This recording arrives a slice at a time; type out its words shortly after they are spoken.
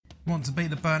Want to beat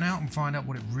the burnout and find out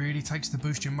what it really takes to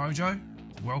boost your mojo?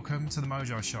 Welcome to the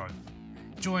Mojo Show.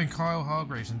 Join Kyle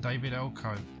Hargreaves and David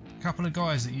Elko, a couple of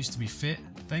guys that used to be fit,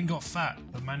 then got fat,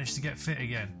 but managed to get fit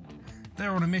again.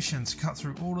 They're on a mission to cut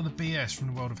through all of the BS from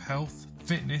the world of health,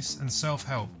 fitness and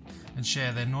self-help and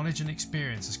share their knowledge and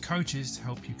experience as coaches to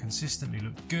help you consistently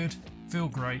look good, feel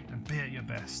great and be at your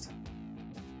best.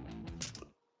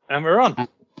 And we're on.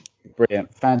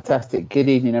 Brilliant. Fantastic. Good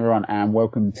evening, everyone, and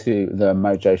welcome to the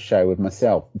Mojo Show with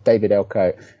myself, David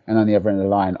Elko, and on the other end of the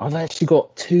line, I've actually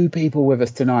got two people with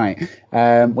us tonight.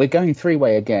 We're going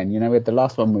three-way again. You know, we had the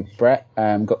last one with Brett,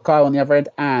 got Kyle on the other end,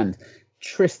 and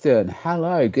Tristan.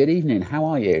 Hello. Good evening. How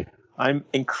are you? I'm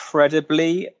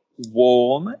incredibly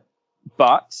warm,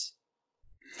 but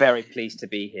very pleased to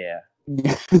be here.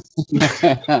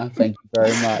 Thank you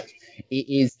very much. It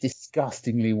is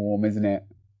disgustingly warm, isn't it?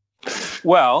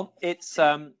 Well, it's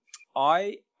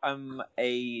I am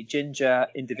a ginger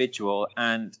individual,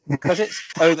 and because it's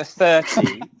over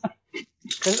 30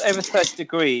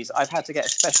 degrees, I've had to get a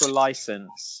special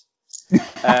license To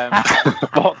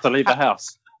leave the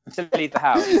house. to leave the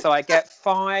house. So I get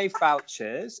 5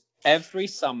 vouchers every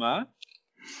summer,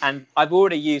 and I've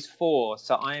already used 4,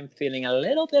 so I am feeling a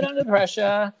little bit under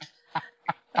pressure.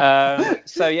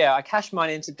 So yeah, I cashed mine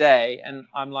in today, and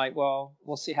I'm like, well,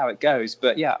 we'll see how it goes.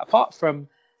 But yeah, apart from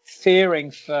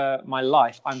fearing for my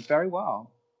life, I'm very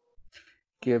well.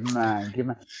 Good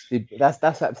man. Dude, that's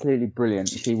absolutely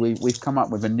brilliant. You see, we've come up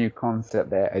with a new concept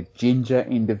there, a ginger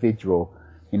individual.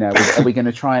 You know, are we going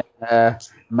to try and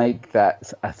make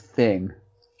that a thing?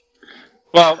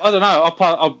 Well, I don't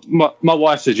know. My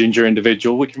wife's a ginger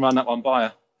individual. We can run that one by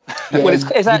her. Yeah, Well, it's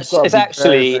actually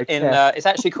very careful. it's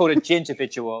actually called a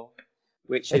gingervidual,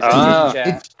 which is a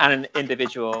ginger and an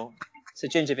individual. It's a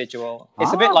gingervidual.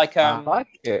 It's a bit like I like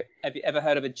it. Have you ever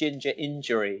heard of a ginger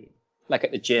injury? Like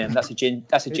at the gym, that's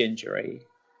a gingery.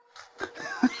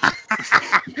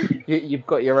 You've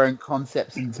got your own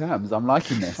concepts and terms. I'm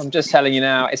liking this. I'm just telling you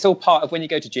now. It's all part of when you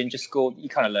go to ginger school. You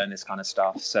kind of learn this kind of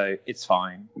stuff, so it's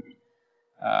fine.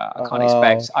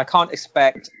 I can't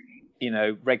expect, you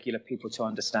know, regular people to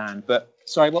understand. But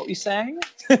sorry, what were you saying?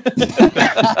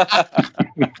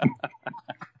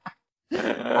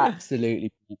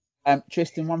 Absolutely.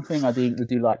 Tristan, one thing I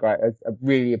do like, right, I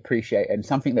really appreciate, and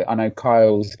something that I know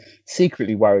Kyle's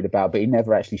secretly worried about, but he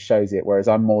never actually shows it, whereas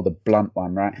I'm more the blunt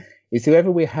one, right, is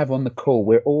whoever we have on the call,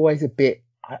 we're always a bit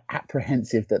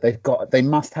apprehensive that they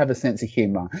must have a sense of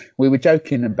humour. We were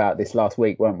joking about this last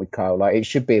week, weren't we, Kyle? Like, it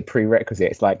should be a prerequisite.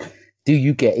 It's like, do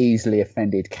you get easily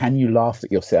offended? Can you laugh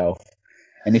at yourself?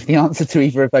 And if the answer to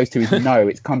either of those two is no,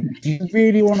 it's come. Do you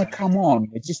really want to come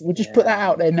on? We'll just put that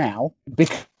out there now,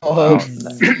 because.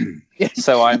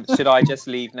 So should I just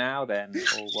leave now then,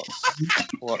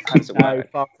 or how does it work? No,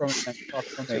 far from it.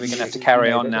 So we're gonna have to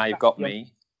carry on now. You've got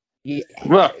me. Yeah.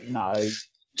 Well, No.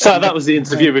 so that was the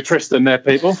interview with Tristan there,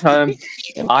 people.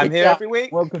 I'm here every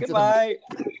week. Welcome Goodbye.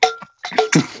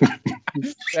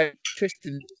 So,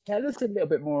 Tristan, tell us a little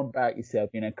bit more about yourself.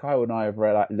 You know, Kyle and I have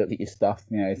looked at your stuff.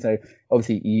 You know, so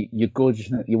obviously you're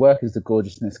gorgeousness. You work as the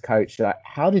gorgeousness coach. Like,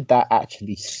 how did that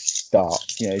actually start?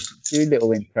 You know, do a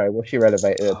little intro. What's your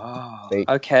elevator speech?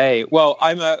 Okay. Well,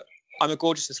 I'm a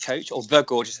gorgeousness coach, or the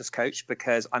gorgeousness coach,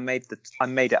 because I made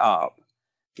it up.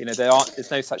 You know,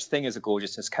 there's no such thing as a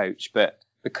gorgeousness coach, but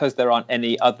because there aren't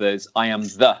any others, I am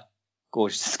the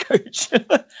gorgeousness coach.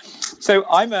 So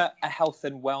I'm a health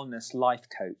and wellness life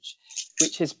coach,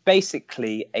 which is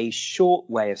basically a short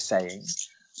way of saying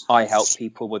I help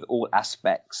people with all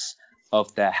aspects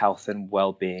of their health and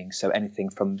well-being. So anything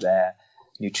from their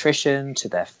nutrition to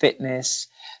their fitness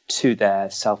to their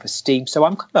self-esteem. So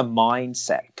I'm kind of a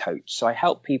mindset coach. So I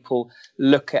help people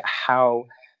look at how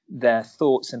their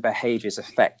thoughts and behaviors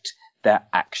affect their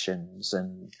actions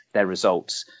and their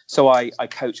results. So I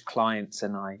coach clients,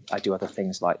 and I do other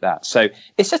things like that. So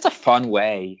it's just a fun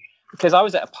way, because I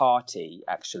was at a party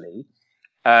actually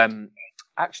at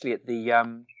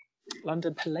the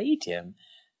London Palladium,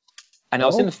 and I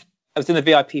was in the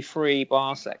VIP free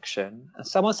bar section, and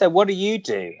someone said, "What do you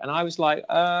do?" And I was like,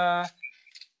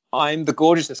 "I'm the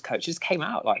gorgeousness coach." It just came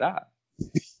out like that.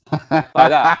 Like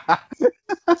that.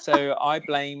 So I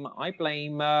blame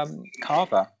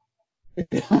Carver. And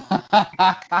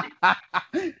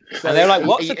they're like,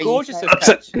 "What's a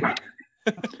gorgeousness coach?"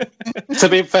 To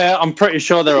be fair, I'm pretty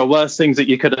sure there are worse things that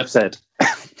you could have said.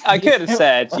 I could have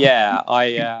said, yeah,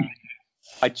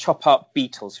 I chop up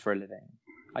beetles for a living.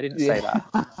 I didn't say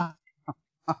that.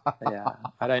 Yeah,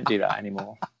 I don't do that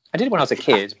anymore. I did when I was a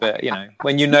kid, but you know,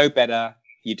 when you know better,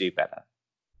 you do better.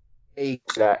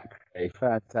 Exactly.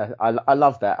 Fantastic. I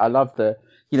love that. I love the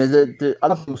you know, I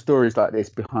love all stories like this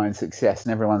behind success,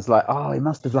 and everyone's like, oh, he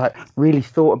must have like really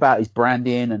thought about his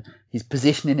branding and his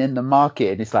positioning in the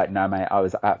market. And it's like, no, mate, I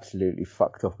was absolutely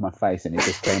fucked off my face, and it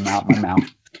just came out my mouth.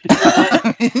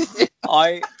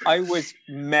 I was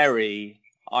merry.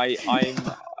 I'm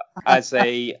as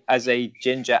a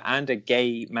ginger and a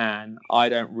gay man, I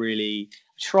don't really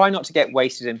try not to get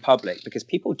wasted in public because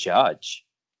people judge.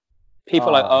 People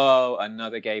are like, oh,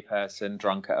 another gay person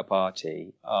drunk at a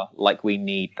party. Like we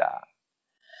need that.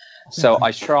 So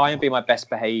I try and be my best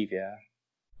behavior,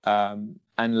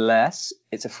 unless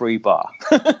it's a free bar.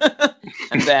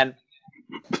 And then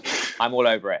I'm all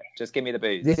over it. Just give me the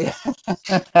booze. Give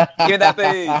me that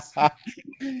booze.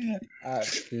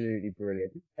 Absolutely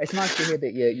brilliant. It's nice to hear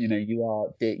that you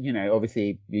are,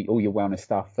 obviously all your wellness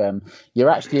stuff. You're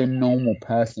actually a normal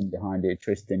person behind it,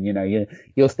 Tristan.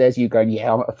 You're there's you going,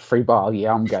 yeah, I'm a free bar,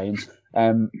 yeah, I'm game.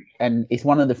 And it's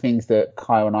one of the things that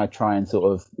Kyle and I try and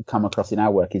sort of come across in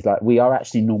our work is like we are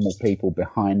actually normal people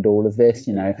behind all of this.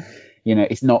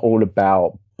 It's not all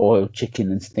about boiled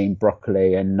chicken and steamed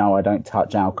broccoli, and no, I don't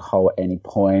touch alcohol at any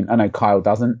point. I know Kyle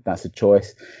doesn't, that's a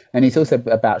choice. And it's also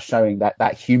about showing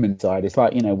that human side. It's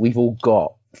like, we've all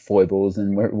got foibles,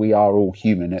 and we are all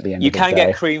human at the end of the day. You can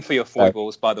get cream for your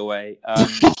foibles, by the way.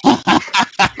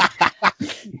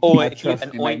 Or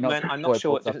an ointment. I'm not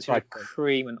sure what the difference between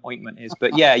cream and ointment is,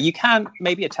 but yeah, you can,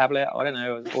 maybe a tablet, I don't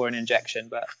know, or an injection,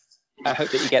 but I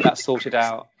hope that you get that sorted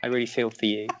out. I really feel for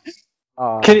you.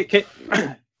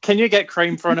 Can you get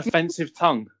cream for an offensive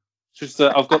tongue? Just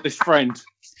I've got this friend.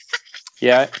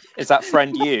 Yeah, is that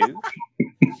friend you?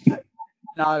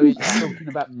 No, he's talking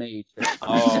about me.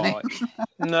 Oh,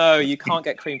 no, you can't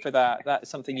get cream for that. That's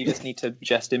something you just need to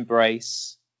just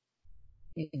embrace.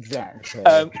 Exactly.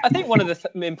 I think one of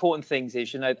the important things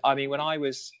is, when I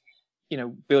was,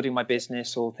 building my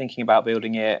business or thinking about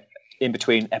building it in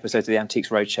between episodes of the Antiques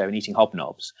Roadshow and eating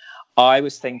hobnobs, I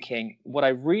was thinking what I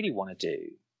really want to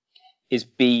do is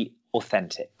be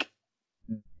authentic.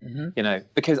 Mm-hmm.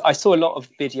 Because I saw a lot of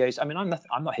videos. I mean,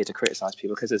 I'm not here to criticize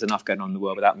people because there's enough going on in the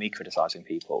world without me criticizing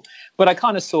people. But I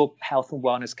kind of saw health and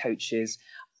wellness coaches.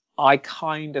 I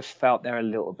kind of felt they're a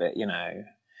little bit,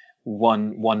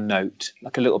 one note,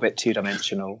 like a little bit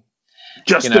two-dimensional.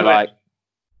 Just do it.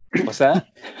 What's that?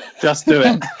 Just do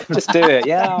it. Just do it.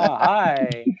 Yeah.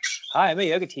 Hi, I'm a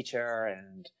yoga teacher,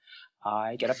 and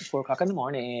I get up at 4 o'clock in the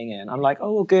morning, and I'm like,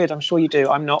 oh, good. I'm sure you do.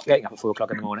 I'm not getting up at 4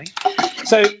 o'clock in the morning.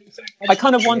 So I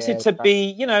kind of wanted to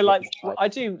be, I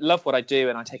do love what I do,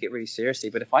 and I take it really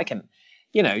seriously. But if I can,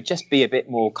 just be a bit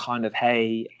more kind of,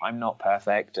 hey, I'm not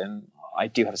perfect, and I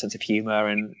do have a sense of humor,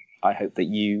 and I hope that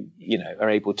you, are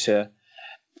able to,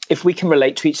 if we can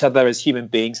relate to each other as human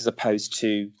beings as opposed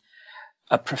to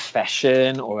a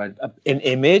profession or an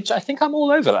image, I think I'm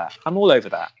all over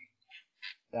that.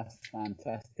 That's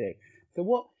fantastic. So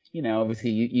what, obviously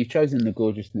you've chosen the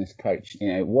Gorgeousness coach.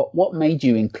 What made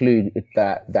you include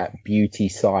that beauty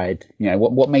side?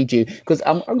 What made you? Because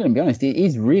I'm going to be honest, it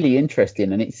is really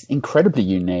interesting and it's incredibly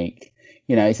unique.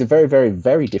 It's a very, very,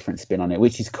 very different spin on it,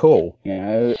 which is cool.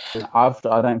 I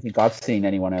don't think I've seen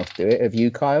anyone else do it. Have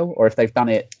you, Kyle? Or if they've done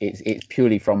it, it's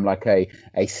purely from like a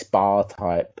spa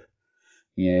type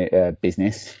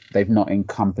business. They've not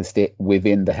encompassed it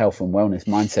within the health and wellness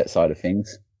mindset side of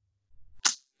things.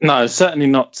 No, certainly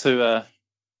not to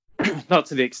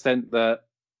the extent that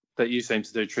you seem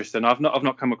to do, Tristan. I've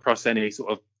not come across any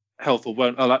sort of health or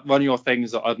wellness. Like one of your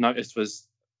things that I've noticed was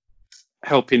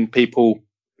helping people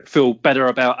feel better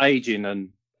about aging and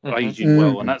aging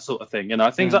well and that sort of thing.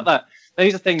 Things like that.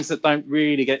 These are things that don't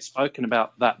really get spoken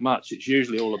about that much. It's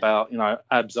usually all about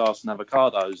abs, arse, and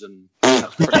avocados, and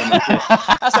that's pretty much it.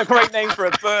 That's a great name for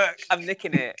a book. I'm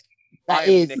nicking it. That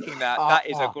is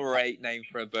a great name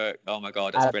for a book. Oh my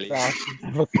god, that's brilliant.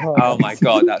 Oh my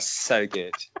god, that's so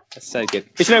good. That's so good.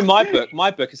 But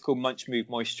my book is called Munch, Move,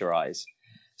 Moisturize.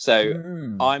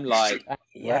 So I'm like,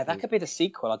 yeah, that could be the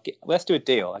sequel. Let's do a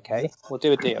deal, okay? We'll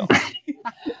do a deal.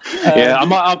 Yeah, I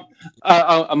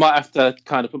might have to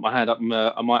kind of put my hand up. And,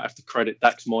 I might have to credit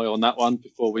Dax Moy on that one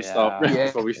before we start.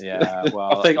 Yeah,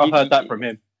 well, I think I've heard that from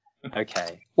him.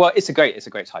 Okay. Well, it's a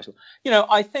great title.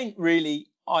 I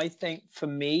think for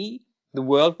me, the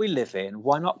world we live in,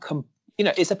 why not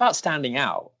it's about standing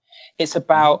out. It's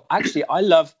about actually, I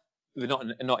love, not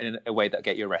in a way that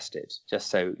get you arrested, just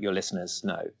so your listeners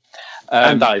know.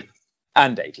 And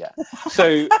Dave, yeah.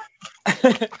 So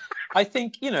I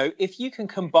think, if you can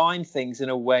combine things in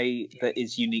a way that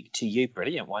is unique to you,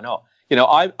 brilliant, why not?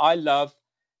 I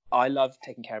love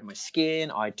taking care of my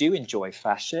skin. I do enjoy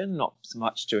fashion, not so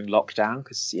much during lockdown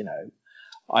because,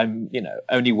 I'm,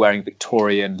 only wearing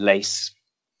Victorian lace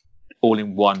all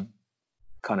in one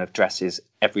kind of dresses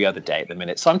every other day at the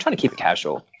minute, so I'm trying to keep it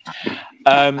casual.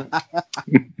 But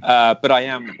I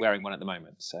am wearing one at the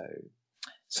moment,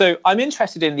 so I'm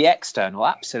interested in the external.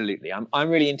 Absolutely, I'm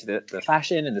really into the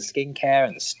fashion and the skincare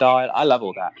and the style. I love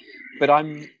all that,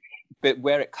 but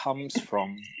where it comes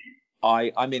from,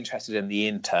 I'm interested in the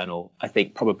internal. I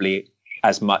think probably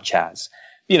as much as,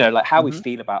 like how we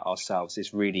feel about ourselves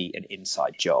is really an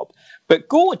inside job. But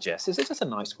gorgeous is just a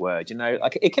nice word,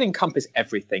 like it can encompass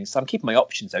everything. So I'm keeping my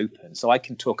options open, so I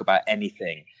can talk about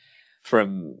anything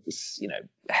from,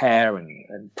 hair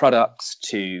and products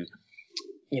to,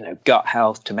 gut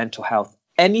health to mental health,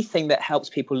 anything that helps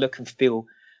people look and feel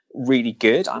really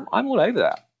good. I'm all over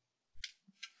that.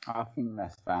 I think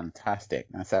that's fantastic.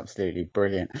 That's absolutely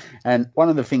brilliant. And one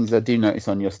of the things I do notice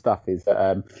on your stuff is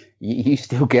that you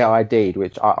still get ID'd,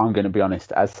 which I'm going to be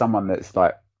honest, as someone that's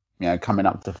like, coming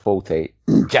up to 40,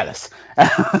 jealous.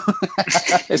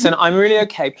 Listen, I'm really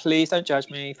okay. Please don't judge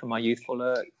me for my youthful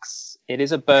looks. It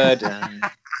is a burden.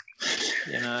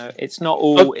 It's not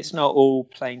all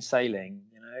plain sailing.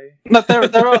 No,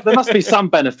 there must be some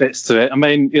benefits to it. I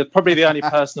mean, you're probably the only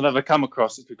person I've ever come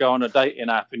across that could go on a dating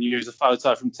app and use a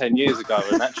photo from 10 years ago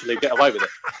and actually get away with it.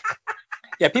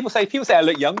 Yeah, people say I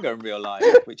look younger in real life,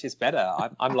 which is better.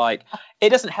 I'm like, it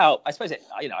doesn't help. I suppose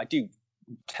I do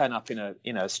turn up in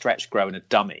a stretch grow and a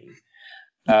dummy.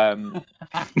 And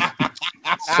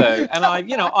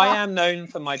I am known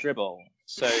for my dribble.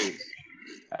 So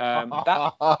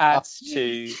that adds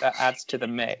to the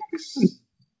mix.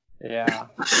 Yeah.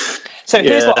 So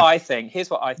here's what I think,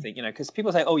 because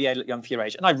people say, oh yeah, you look young for your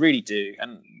age, and I really do,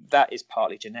 and that is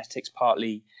partly genetics,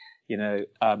 partly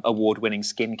award-winning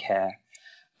skincare,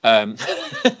 but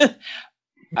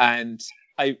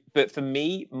for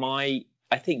me,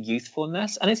 I think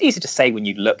youthfulness, and it's easy to say when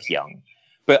you look young,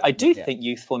 but I do think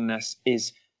youthfulness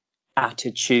is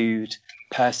attitude,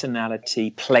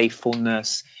 personality,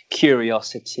 playfulness,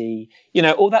 curiosity,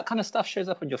 all that kind of stuff shows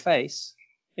up on your face.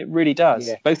 It really does.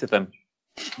 Yeah. Both of them.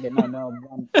 Yeah, no,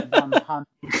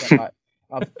 100%.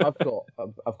 Like,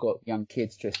 I've got young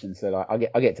kids, Tristan, so like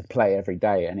I get to play every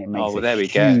day, and it makes a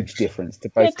huge difference to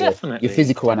both your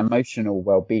physical and emotional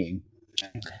well-being.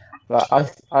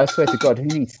 Like I swear to God, who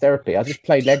needs therapy? I just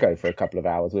play Lego for a couple of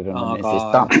hours with them, and it's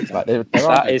done. Like,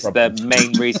 that is the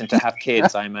main reason to have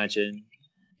kids, I imagine.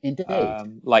 Indeed.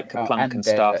 Like Kaplunk and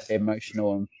stuff.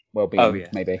 Emotional and well-being,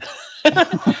 maybe.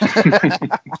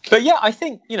 But yeah, I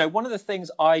think one of the things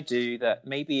I do that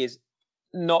maybe is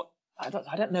not. I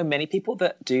don't know many people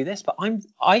that do this, but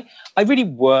I really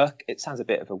work. It sounds a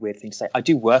bit of a weird thing to say. I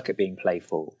do work at being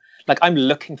playful. Like, I'm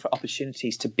looking for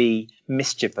opportunities to be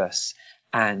mischievous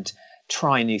and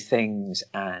try new things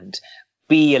and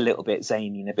be a little bit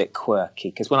zany and a bit quirky.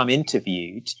 Because when I'm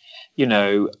interviewed,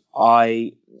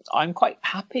 I'm quite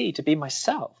happy to be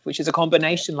myself, which is a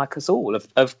combination, like us all,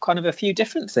 of kind of a few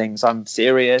different things. I'm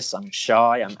serious, I'm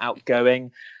shy, I'm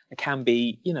outgoing, I can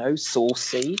be,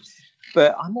 saucy,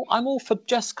 but I'm all for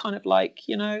just kind of like,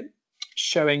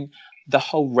 showing the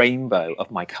whole rainbow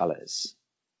of my colours.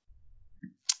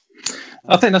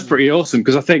 I think that's pretty awesome,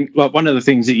 because I think one of the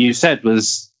things that you said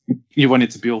was you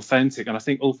wanted to be authentic, and I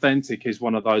think authentic is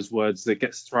one of those words that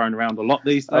gets thrown around a lot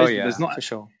these days. Oh yeah, for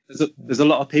sure. There's a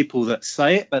lot of people that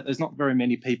say it, but there's not very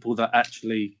many people that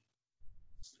actually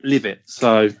live it.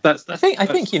 So I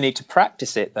think you need to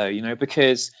practice it though,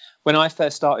 because when I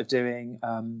first started doing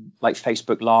like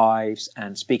Facebook Lives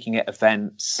and speaking at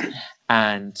events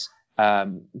and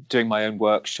doing my own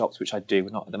workshops, which I do,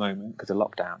 not at the moment because of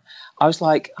lockdown, I was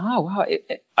like, oh wow,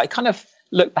 I kind of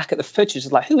look back at the footage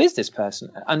like, who is this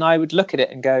person? And I would look at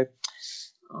it and go,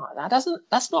 oh,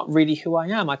 that's not really who I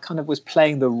am. I kind of was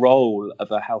playing the role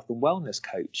of a health and wellness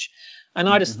coach, and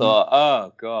I just thought,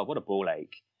 oh god, what a ball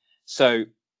ache. So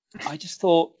I just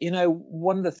thought,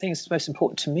 one of the things that's most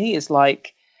important to me is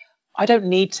like, I don't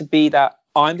need to be that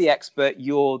I'm the expert,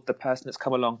 you're the person that's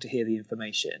come along to hear the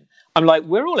information. I'm like,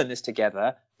 we're all in this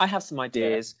together. I have some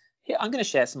ideas. Here, I'm going to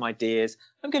share some ideas.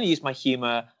 I'm going to use my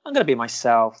humor. I'm going to be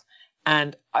myself.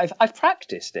 And I've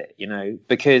practiced it,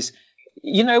 because,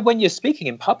 when you're speaking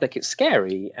in public, it's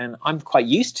scary, and I'm quite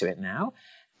used to it now.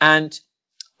 And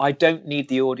I don't need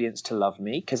the audience to love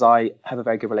me, because I have a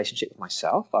very good relationship with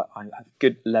myself. I have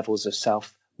good levels of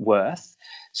self-worth.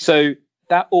 So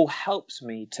that all helps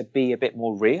me to be a bit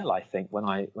more real, I think, when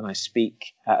I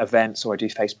speak at events or I do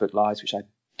Facebook Lives, which I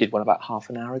did one about half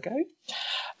an hour ago.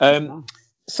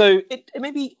 So it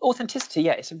may be authenticity.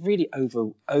 Yeah, it's a really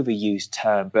overused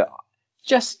term, but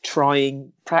just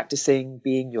practicing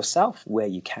being yourself where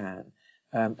you can.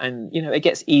 And, it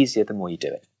gets easier the more you do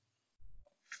it.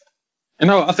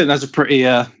 I think that's a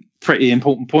pretty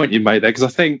important point you made there, because I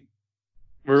think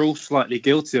we're all slightly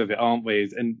guilty of it, aren't we?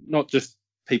 And not just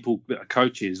people that are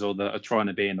coaches or that are trying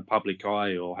to be in the public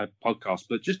eye or have podcasts,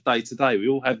 but just day to day, we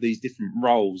all have these different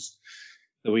roles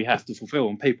that we have to fulfill.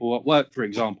 And people at work, for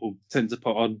example, tend to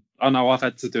put on, I know I've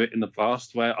had to do it in the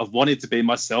past where I've wanted to be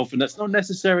myself, and that's not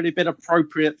necessarily been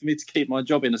appropriate for me to keep my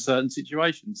job in a certain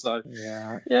situation. So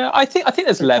yeah, I think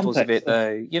there's levels of it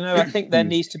though. You know, I think there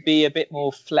needs to be a bit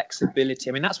more flexibility.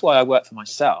 I mean, that's why I work for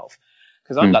myself,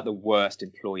 because I'm like the worst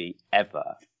employee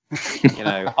ever. You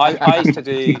know, I used to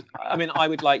do, I mean, I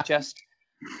would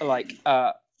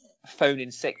phone in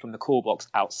sick from the call box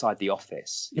outside the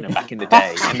office, you know, back in the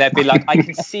day, and they'd be like, I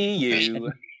can see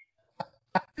you,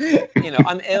 you know,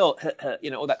 I'm ill, you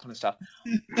know, all that kind of stuff.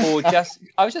 Or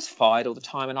I was just fired all the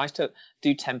time, and I used to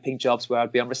do temping jobs where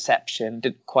I'd be on reception,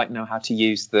 didn't quite know how to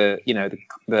use the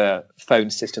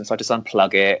phone system, so I just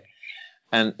unplug it,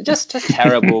 and just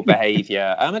terrible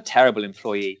behaviour. I'm a terrible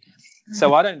employee,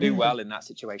 so I don't do well in that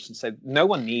situation. So no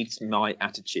one needs my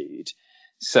attitude.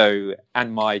 So,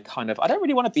 and my kind of, I don't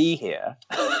really want to be here,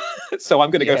 so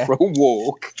I'm going to go for a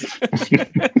walk.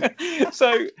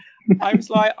 So I was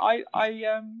like, I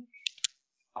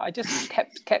just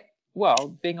kept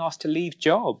being asked to leave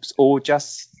jobs, or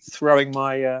just throwing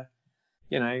my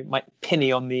my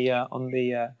penny on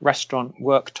the restaurant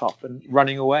worktop and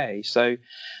running away. So I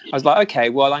was like, okay,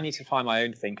 well, I need to find my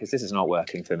own thing, because this is not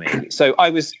working for me. So I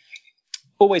was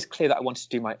always clear that I wanted to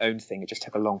do my own thing. It just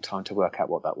took a long time to work out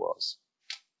what that was.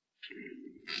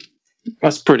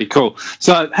 That's pretty cool.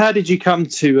 So how did you come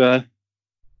to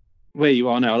where you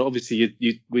are now? Obviously,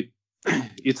 you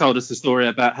told us the story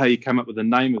about how you came up with the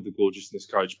name of the Gorgeousness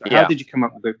Coach, but how did you come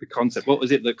up with the concept? What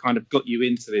was it that kind of got you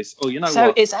into this? Oh, you know so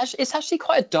what? It's actually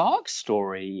quite a dark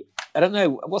story. I don't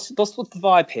know what's the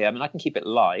vibe here. I mean, I can keep it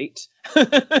light,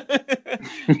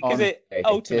 because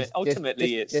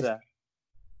ultimately it's.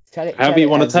 However you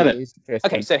want to tell it.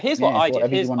 Okay, so here's what I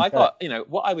did.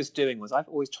 What I was doing was, I've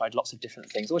always tried lots of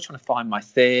different things, always trying to find my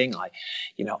thing.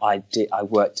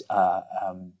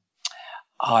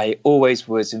 I always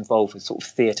was involved with sort of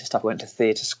theatre stuff. I went to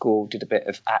theatre school, did a bit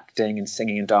of acting and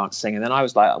singing and dancing, and then I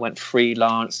went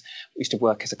freelance. I used to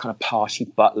work as a kind of party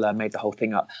butler, made the whole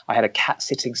thing up. I had a cat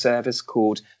sitting service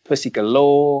called Pussy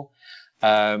Galore,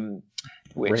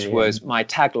 which was, my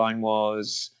tagline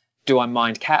was, "Do I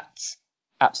mind cats?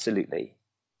 Absolutely,"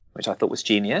 which I thought was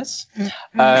genius.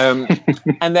 And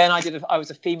then I was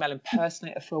a female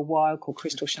impersonator for a while called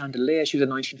Crystal Chandelier. She was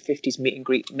a 1950s meet and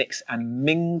greet, mix and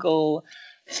mingle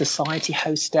society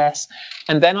hostess.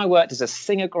 And then I worked as a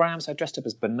singergram, so I dressed up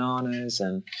as Bananas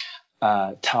and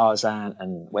Tarzan,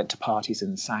 and went to parties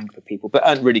and sang for people, but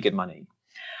earned really good money.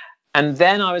 And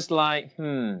then I was like,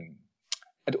 and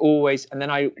then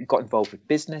I got involved with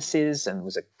businesses and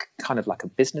was a kind of like a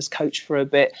business coach for a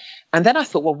bit. And then I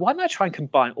thought, well, why don't I try and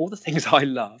combine all the things I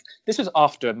love? This was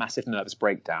after a massive nervous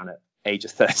breakdown at age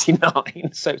of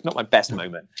 39, so it's not my best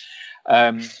moment,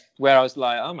 where I was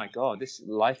like, oh my God, this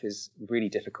life is really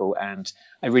difficult, and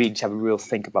I really need to have a real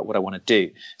think about what I want to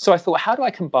do. So I thought, how do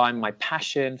I combine my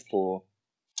passion for,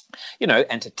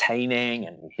 entertaining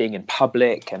and being in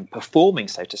public and performing,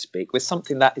 so to speak, with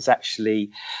something that is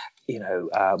actually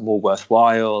more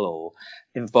worthwhile, or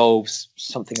involves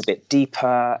something a bit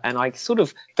deeper. And I sort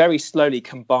of very slowly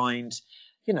combined,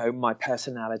 my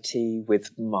personality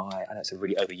with I know it's a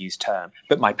really overused term,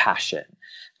 but my passion.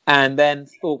 And then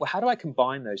thought, well, how do I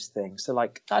combine those things? So I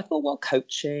thought, well,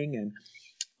 coaching, and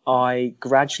I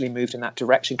gradually moved in that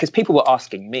direction, because people were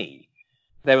asking me.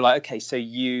 They were like, okay, so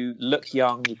you look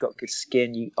young, you've got good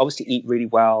skin, you obviously eat really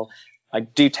well. I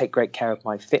do take great care of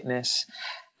my fitness,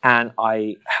 and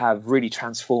I have really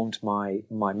transformed my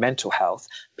mental health.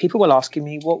 People were asking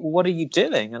me, what are you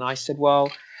doing? And I said,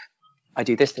 well, I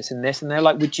do this, this, and this. And they're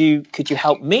like, could you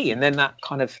help me? And then that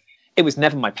it was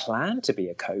never my plan to be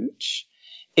a coach.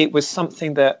 It was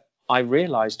something that I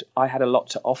realized I had a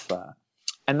lot to offer.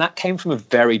 And that came from a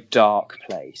very dark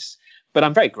place. But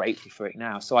I'm very grateful for it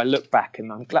now. So I look back,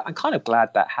 and I'm kind of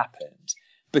glad that happened,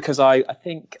 because I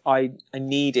think I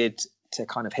needed to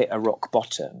kind of hit a rock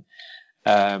bottom.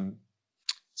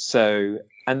 So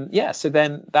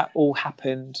then that all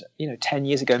happened, 10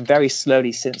 years ago, and very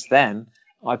slowly since then,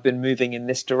 I've been moving in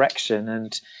this direction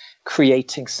and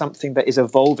creating something that is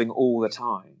evolving all the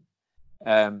time.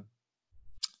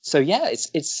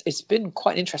 It's been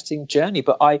quite an interesting journey,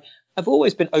 but I've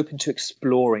always been open to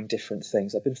exploring different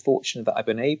things. I've been fortunate that I've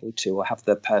been able to, or have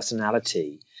the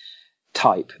personality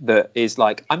type that is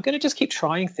like, I'm going to just keep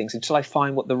trying things until I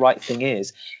find what the right thing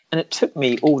is. And it took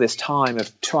me all this time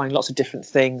of trying lots of different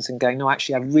things and going, no,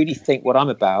 actually, I really think what I'm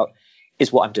about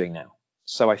is what I'm doing now.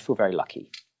 So I feel very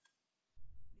lucky.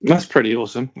 That's pretty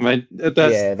awesome. I mean,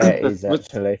 Yeah, that is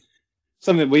actually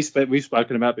something we've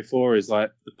spoken about before is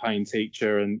like the pain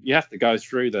teacher, and you have to go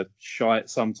through the shite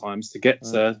sometimes to get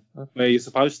to where you're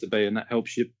supposed to be, and that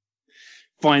helps you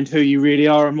find who you really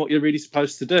are and what you're really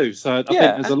supposed to do. So I think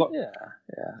there's a lot. Yeah.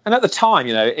 And at the time,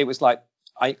 it was like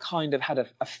I kind of had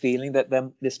a feeling that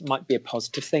this might be a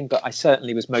positive thing, but I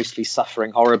certainly was mostly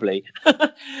suffering horribly.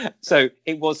 So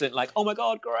it wasn't like, oh my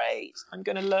God, great, I'm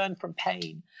going to learn from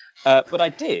pain. But I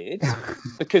did,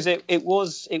 because it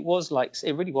was like,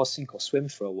 it really was sink or swim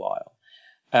for a while.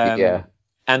 And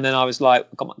then I was like,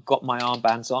 got my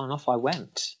armbands on and off I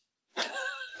went.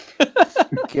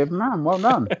 Good man, well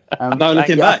done. No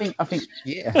looking back. I think,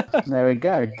 there we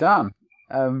go, done.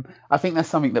 I think that's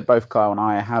something that both Kyle and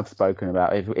I have spoken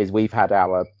about. Is we've had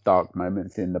our dark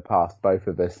moments in the past, both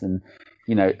of us, and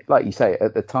like you say,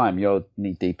 at the time you're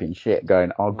knee deep in shit,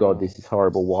 going, "Oh God, this is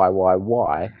horrible. Why?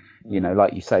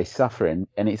 Like you say, suffering,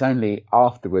 and it's only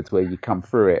afterwards where you come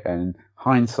through it and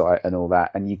hindsight and all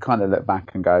that, and you kind of look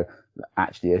back and go,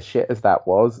 actually, as shit as that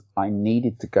was, I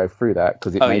needed to go through that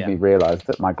because it made me realise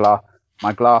that my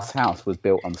glass house was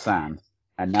built on sand.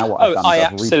 And now what I've done is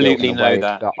I've absolutely rebuilt in a way know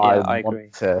that. I agree.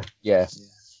 want to. Yeah.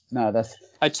 No, that's.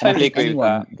 I totally agree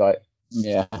with that.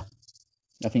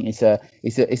 I think it's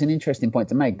an interesting point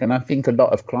to make, and I think a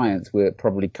lot of clients will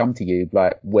probably come to you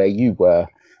like where you were,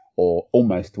 or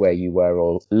almost where you were,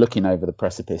 or looking over the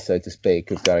precipice, so to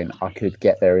speak, of going, I could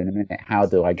get there in a minute. How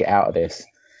do I get out of this?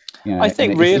 I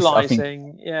think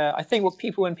realizing, I think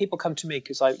when people come to me,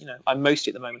 because I'm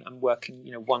mostly at the moment, I'm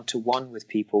working, one-to-one with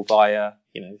people via,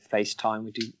 FaceTime.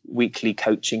 We do weekly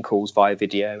coaching calls via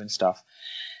video and stuff.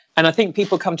 And I think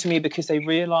people come to me because they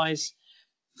realize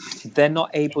they're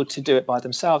not able to do it by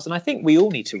themselves. And I think we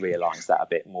all need to realize that a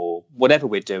bit more, whatever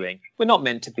we're doing. We're not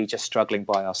meant to be just struggling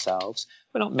by ourselves.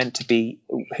 We're not meant to be,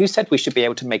 who said we should be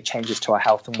able to make changes to our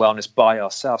health and wellness by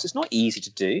ourselves? It's not easy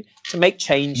to do. To make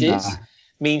changes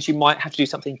means you might have to do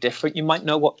something different. You might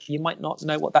not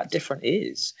know what that different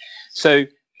is. So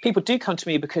people do come to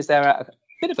me because they're at a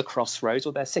bit of a crossroads,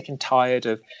 or they're sick and tired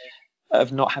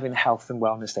of not having the health and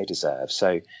wellness they deserve.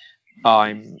 So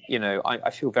I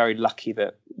feel very lucky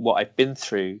that what I've been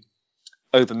through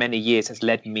over many years has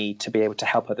led me to be able to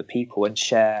help other people and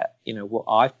share, what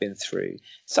I've been through.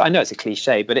 So I know it's a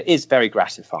cliche, but it is very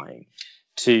gratifying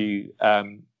to,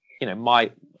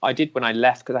 I did when I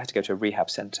left, because I had to go to a rehab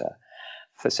center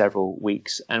for several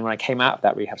weeks. And when I came out of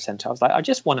that rehab center, I was like, I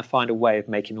just want to find a way of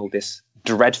making all this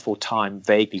dreadful time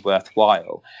vaguely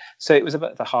worthwhile. So it was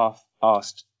about the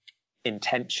half-assed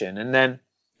intention. And then,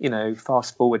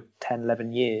 fast forward 10,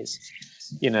 11 years,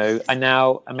 I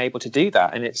now am able to do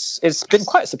that. And it's been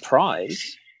quite a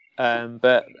surprise,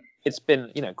 but it's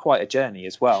been, quite a journey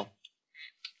as well.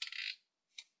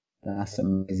 That's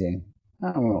amazing.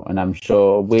 Oh, and I'm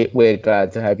sure we're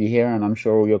glad to have you here, and I'm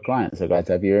sure all your clients are glad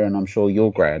to have you here, and I'm sure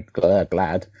you're glad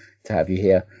to have you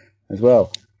here as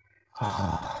well.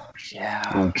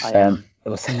 Yeah.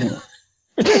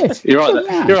 You're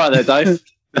right there, Dave.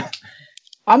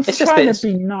 I'm just trying to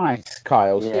be nice,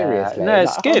 Kyle. Yeah. Seriously. No,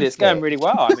 it's good. It's going really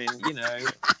well. I mean,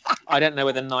 I don't know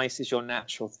whether nice is your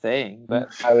natural thing, but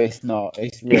no, it's not.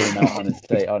 It's really not.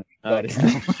 Honestly,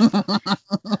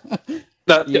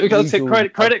 No, we've got to take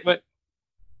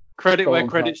credit where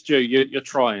credit's due. You're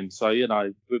trying, so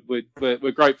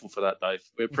we're grateful for that, Dave.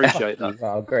 We appreciate that.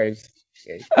 Oh, great.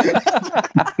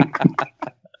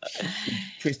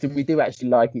 Tristan, we do actually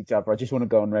like each other. I just want to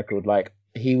go on record. Like,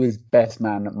 he was best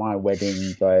man at my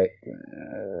wedding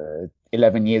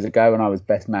 11 years ago, and I was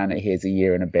best man at his a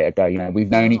year and a bit ago.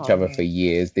 We've known each other for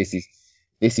years. This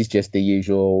is just the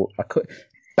usual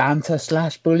banter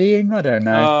 / bullying. I don't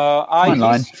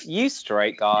know. You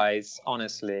straight guys,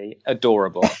 honestly,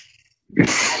 adorable.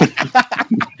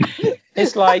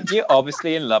 It's like you're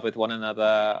obviously in love with one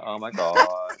another. Oh my God.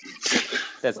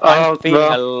 I'm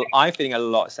feeling a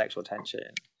lot of sexual tension.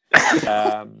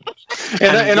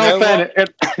 In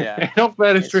all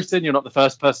fairness, Tristan, you're not the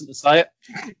first person to say it.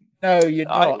 No, you're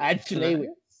not. Actually,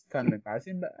 it's kind of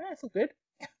embarrassing, but that's all good.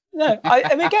 No,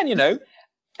 I mean, again,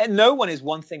 no one is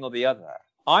one thing or the other.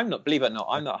 I'm not, believe it or not,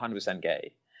 I'm not 100%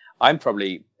 gay. I'm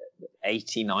probably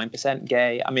 89%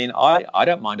 gay. I mean, I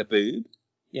don't mind a boob,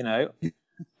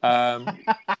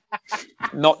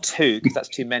 not two, because that's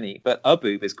too many, but a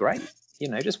boob is great.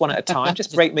 Just one at a time.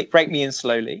 Just break me in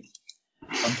slowly.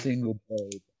 I'm single,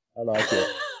 babe. I like it.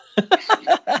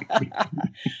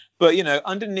 But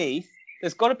underneath,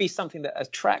 there's got to be something that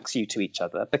attracts you to each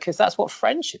other, because that's what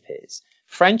friendship is.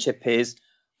 Friendship is,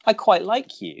 I quite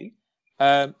like you,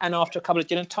 and after a couple of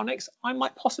gin and tonics, I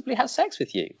might possibly have sex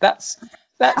with you. That's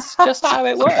just how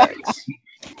it works.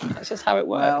 That's just how it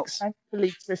Well, works.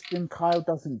 thankfully, Tristan, Kyle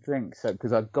doesn't drink, so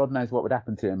because God knows what would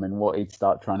happen to him and what he'd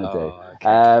start trying to do.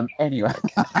 Okay. Anyway.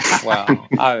 Well,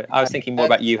 I was thinking more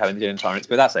about you having the gin and tonics,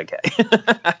 but that's okay.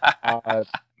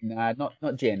 No,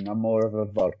 not gin. I'm more of a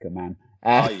vodka man.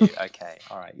 Are you? Okay.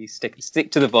 All right. You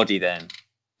stick to the body then.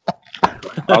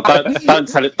 Oh, don't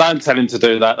tell him to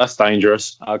do that. That's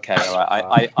dangerous. Okay. All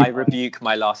right. I rebuke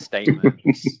my last statement.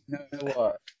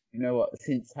 You know what?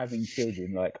 Since having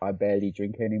children, like, I barely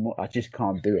drink anymore. I just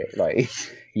can't do it. Like,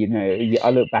 I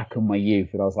look back on my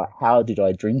youth and I was like, how did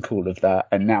I drink all of that?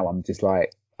 And now I'm just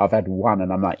like, I've had one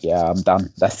and I'm like, yeah, I'm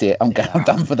done. That's it. I'm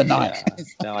done for the night. Yeah.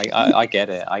 No, I get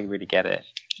it. I really get it.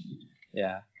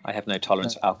 Yeah. I have no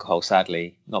tolerance for alcohol,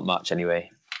 sadly. Not much,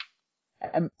 anyway.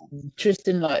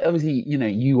 Tristan, like, obviously,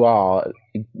 you are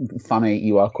funny,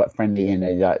 you are quite friendly,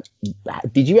 like,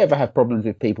 did you ever have problems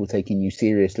with people taking you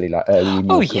seriously, like, early in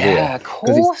your career? Yeah, of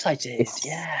course I did.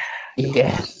 Yeah.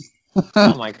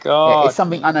 Oh my God. It's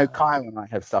something I know Kyle and I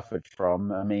have suffered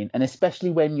from. I mean, and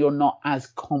especially when you're not as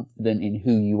confident in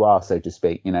who you are, so to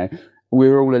speak.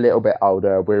 We're all a little bit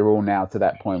older. We're all now to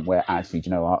that point where actually, do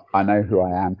you know what? I know who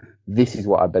I am. This is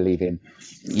what I believe in.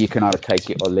 You can either take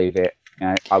it or leave it.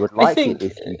 I would like it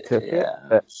if you took it,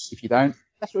 but if you don't,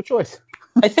 that's your choice.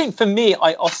 I think for me,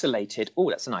 I oscillated. Oh,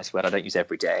 that's a nice word I don't use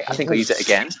every day. I think I'll use it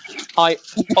again. I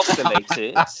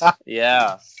oscillated.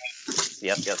 Yes.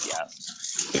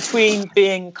 Between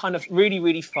being kind of really,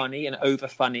 really funny and over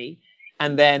funny,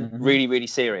 and then really, really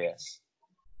serious.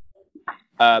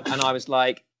 And I was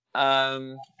like,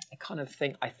 I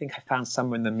think I found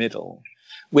somewhere in the middle,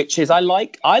 which is I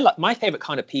like my favorite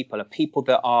kind of people are people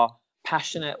that are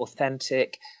passionate,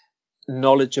 authentic,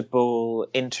 knowledgeable,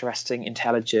 interesting,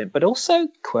 intelligent, but also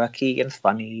quirky and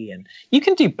funny. And you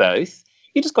can do both.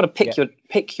 You just got to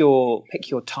pick your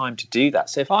time to do that.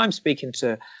 So if I'm speaking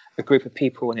to a group of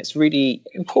people and it's really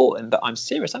important that I'm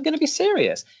serious, I'm going to be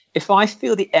serious. If I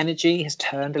feel the energy has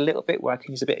turned a little bit where I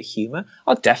can use a bit of humor,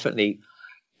 I'll definitely,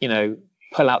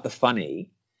 pull out the funny.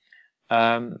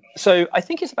 So I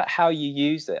think it's about how you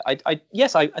use it. I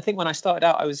think when I started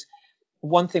out, I was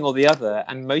one thing or the other,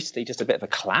 and mostly just a bit of a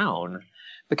clown,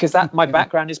 because my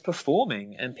background is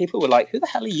performing, and people were like, "Who the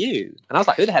hell are you?" And I was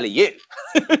like, "Who the hell are you?"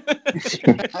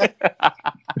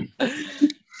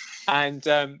 And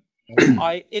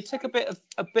it took a bit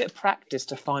of practice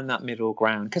to find that middle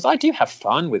ground, because I do have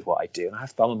fun with what I do, and I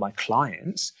have fun with my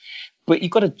clients, but you've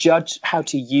got to judge how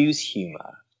to use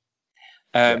humor.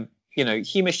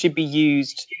 Humor should be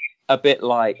used a bit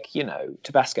like,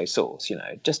 Tabasco sauce,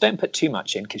 just don't put too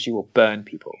much in because you will burn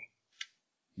people.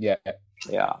 Yeah.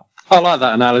 I like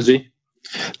that analogy.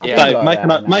 Yeah. Dave, make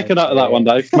a note of that one,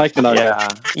 Dave. Make a note. Yeah.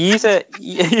 Use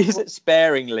it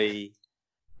sparingly.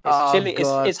 It's chili.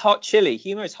 It's hot chili.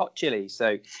 Humor is hot chili.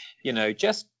 So,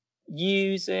 just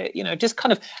use it, just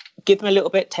kind of give them a little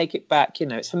bit, take it back.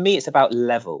 For me, it's about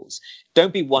levels.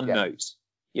 Don't be one note.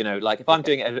 Like if I'm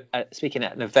doing speaking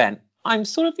at an event, I'm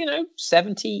sort of,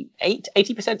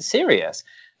 80% serious.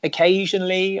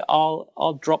 Occasionally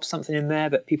I'll drop something in there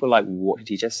that people are like, what did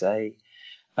he just say?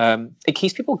 It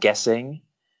keeps people guessing.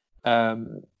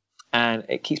 And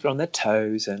it keeps people on their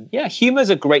toes. And humor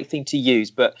is a great thing to use,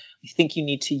 but I think you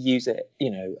need to use it,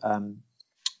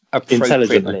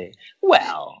 appropriately.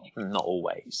 Well, not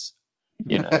always.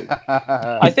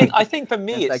 I think for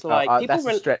me it's like people that's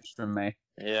a stretch from me.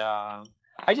 Yeah.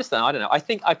 I don't know. I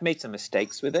think I've made some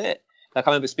mistakes with it. Like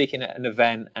I remember speaking at an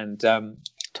event and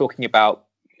talking about,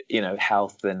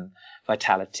 health and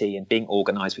vitality and being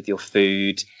organized with your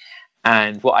food.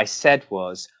 And what I said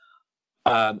was,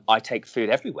 I take food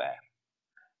everywhere.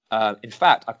 In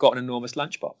fact, I've got an enormous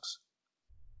lunchbox.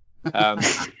 And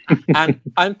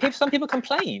some people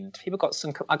complained. I got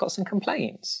some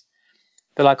complaints.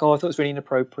 They're like, "Oh, I thought it was really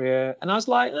inappropriate." And I was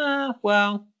like,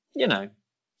 well,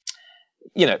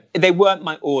 they weren't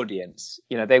my audience.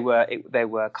 They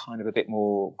were kind of a bit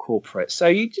more corporate. So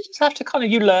you just have to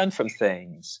you learn from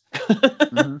things.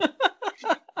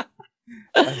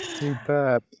 That's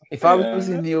superb. If I was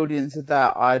in the audience of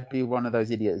that, I'd be one of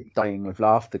those idiots dying with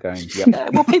laughter, going, "Yep." Yeah,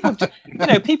 well, people,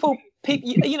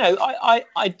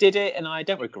 I did it, and I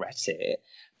don't regret it.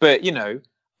 But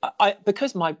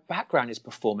because my background is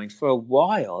performing, for a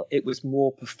while, it was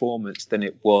more performance than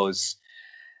it was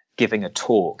giving a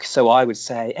talk. So I would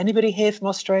say, "Anybody here from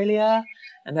Australia?"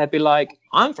 And they'd be like,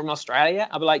 "I'm from Australia."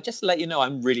 I'd be like, "Just to let you know,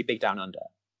 I'm really big down under."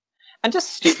 And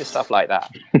just stupid stuff like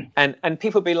that. And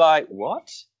people would be like,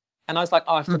 "What?" And I was like,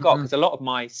 "Oh, I forgot," because a lot of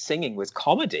my singing was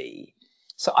comedy.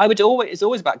 So it's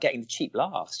always about getting the cheap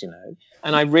laughs,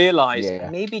 And I realized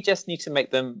maybe just need to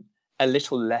make them a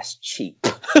little less cheap.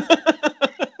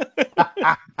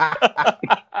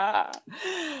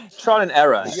 Trial and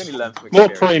error. You only learn from More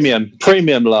experience.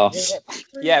 premium laughs.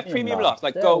 Yeah, premium laughs,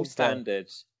 like gold standard.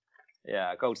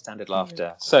 Yeah, gold standard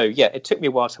laughter. So yeah, it took me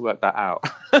a while to work that out.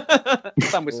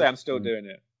 Some would say I'm still doing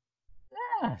it.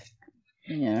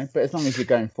 Yeah. But as long as you're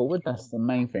going forward, that's the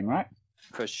main thing, right?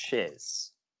 For shiz.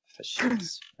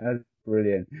 That's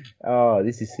brilliant. Oh,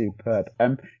 this is superb.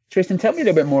 Tristan, tell me a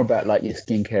little bit more about like your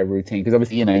skincare routine, because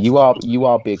obviously, you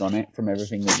are big on it from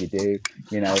everything that you do.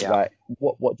 Like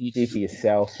what do you do for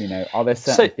yourself? Are there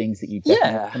certain things that you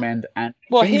definitely recommend and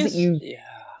things that you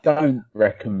don't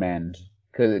recommend?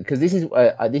 Because this is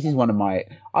one of my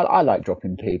I like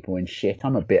dropping people in shit.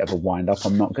 I'm a bit of a wind up.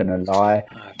 I'm not gonna lie.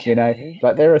 Okay.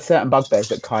 Like there are certain bugbears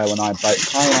that Kyle and I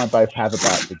both have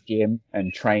about the gym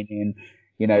and training.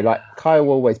 Like Kyle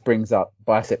always brings up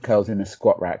bicep curls in a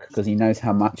squat rack because he knows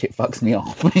how much it fucks me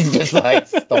off. He's just like,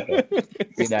 stop it.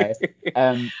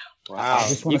 Wow, I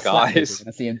just want to slap him when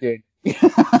I see him doing.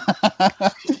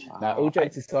 Now, all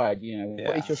jokes aside,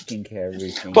 what is your skincare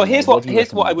routine? Well, here's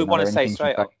what I would want to say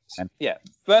straight up. Yeah.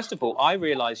 First of all, I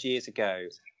realised years ago,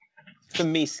 for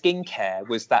me, skincare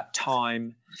was that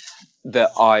time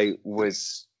that I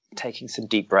was taking some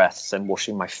deep breaths and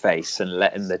washing my face and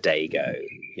letting the day go,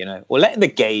 or letting the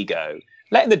day go.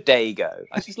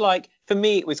 I just like, for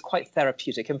me, it was quite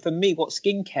therapeutic. And for me, what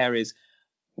skincare is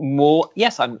more,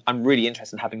 yes, I'm really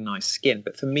interested in having nice skin,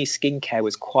 but for me, skincare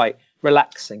was quite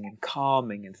relaxing and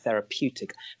calming and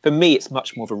therapeutic. For me, it's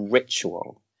much more of a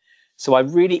ritual. So I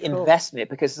really invest in it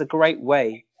because it's a great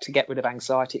way to get rid of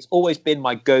anxiety. It's always been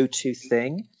my go-to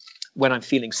thing when I'm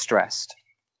feeling stressed.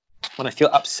 When I feel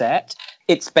upset,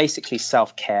 it's basically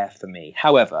self-care for me.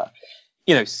 However,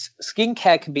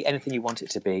 skincare can be anything you want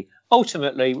it to be.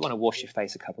 Ultimately, you want to wash your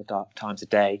face a couple of times a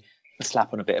day and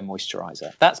slap on a bit of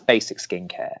moisturizer. That's basic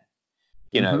skincare.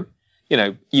 You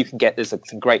can get, there's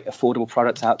some great affordable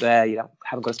products out there. You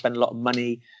haven't got to spend a lot of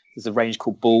money. There's a range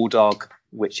called Bulldog,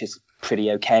 which is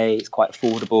pretty okay. It's quite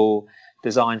affordable,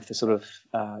 designed for sort of,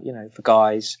 for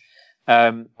guys.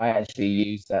 I actually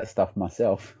use that stuff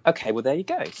myself. Okay, well there you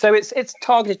go. So it's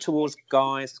targeted towards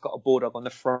guys. It's got a Bulldog on the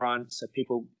front, so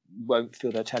people won't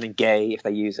feel they're turning gay if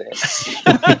they use it.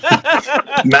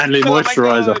 Manly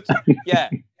moisturizer. Yeah,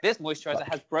 this moisturizer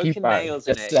has broken nails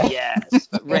in it. Yes,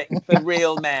 for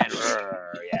real men.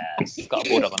 Yes, it's got a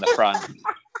Bulldog on the front.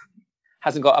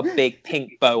 Hasn't got a big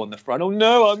pink bow on the front. Oh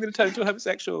no, I'm going to turn into a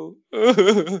homosexual.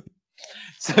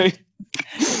 So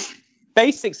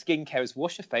basic skincare is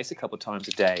wash your face a couple of times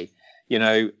a day.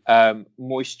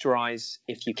 Moisturize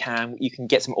if you can. You can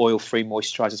get some oil-free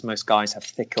moisturizers. Most guys have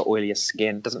thicker, oilier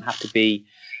skin. It doesn't have to be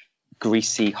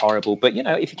greasy, horrible. But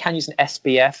if you can use an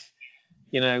SPF,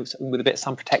 with a bit of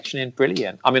sun protection in,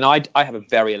 brilliant. I mean, I have a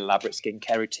very elaborate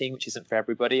skincare routine, which isn't for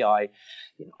everybody. I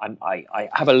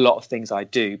have a lot of things I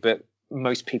do, but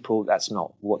most people, that's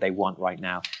not what they want right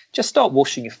now. Just start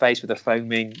washing your face with a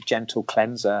foaming, gentle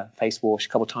cleanser, face wash a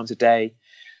couple of times a day.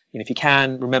 If you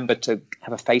can, remember to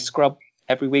have a face scrub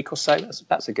every week or so.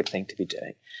 That's a good thing to be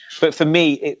doing. But for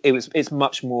me, it's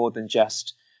much more than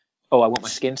just, I want my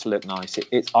skin to look nice.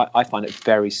 I find it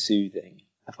very soothing.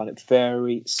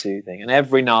 And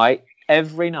every night,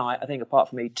 I think apart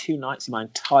from maybe 2 nights in my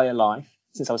entire life,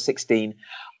 since I was 16,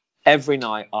 every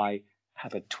night I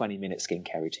have a 20-minute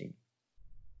skincare routine.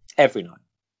 Every night.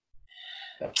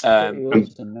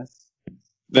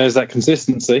 There's that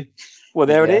consistency. Well,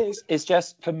 there it is. It's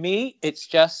just, for me, it's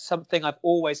just something I've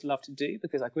always loved to do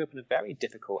because I grew up in a very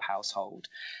difficult household.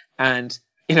 And,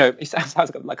 it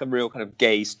sounds like a real kind of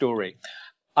gay story.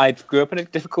 I grew up in a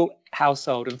difficult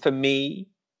household, and for me,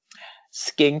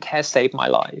 skincare saved my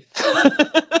life.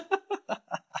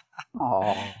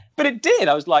 But it did.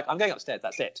 I was like, I'm going upstairs.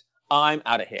 That's it. I'm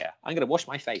out of here. I'm going to wash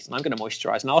my face and I'm going to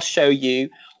moisturize, and I'll show you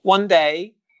one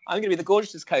day I'm going to be the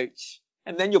Gorgeousness coach,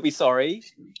 and then you'll be sorry.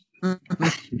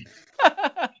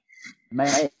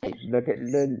 Mate,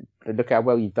 look how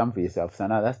well you've done for yourself. So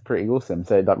no, that's pretty awesome.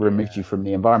 So that removed you from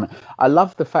the environment. I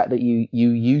love the fact that you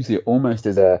use it almost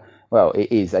as it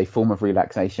is a form of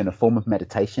relaxation, a form of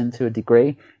meditation to a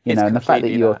degree. And the fact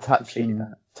that you're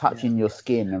touching your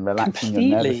skin and relaxing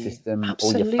your nervous system,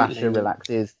 all your fascia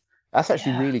relaxes. That's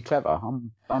actually really clever.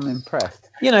 I'm impressed.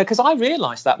 Because I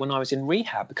realised that when I was in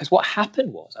rehab, because what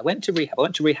happened was I went to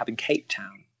rehab in Cape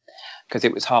Town because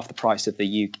it was half the price of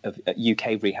the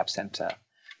UK rehab centre.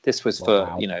 This was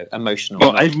for, emotional.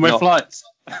 Well, even with flights.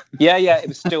 Yeah, it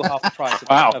was still half the price.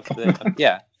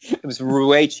 It was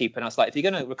way cheap. And I was like, if you're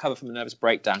going to recover from a nervous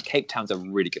breakdown, Cape Town's a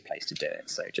really good place to do it.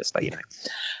 So just let you know.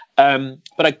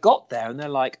 But I got there and they're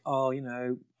like, I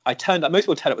turned up. Most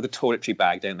people turn up with a toiletry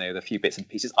bag, don't they, with a few bits and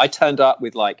pieces. I turned up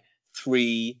with like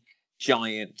 3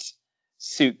 giant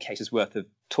suitcases worth of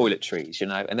toiletries, you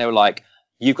know, and they were like,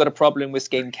 "You've got a problem with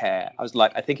skincare." I was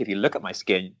like, "I think if you look at my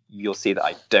skin, you'll see that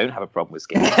I don't have a problem with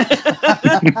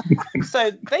skincare."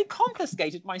 So they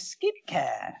confiscated my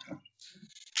skincare.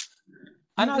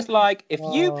 And I was like, if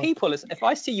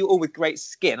I see you all with great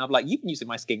skin, I'm like, "You've been using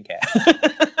my skincare."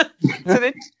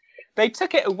 So they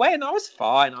took it away, and I was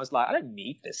fine. I was like, "I don't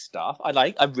need this stuff.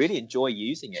 I really enjoy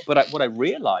using it." But what I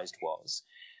realized was,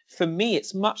 for me,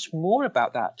 it's much more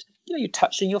about that. You know, you're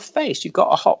touching your face. You've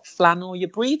got a hot flannel. You're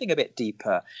breathing a bit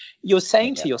deeper. You're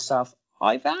saying to yourself,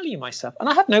 "I value myself," and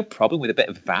I have no problem with a bit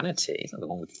of vanity. There's nothing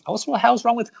wrong with. What the hell's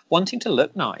wrong with wanting to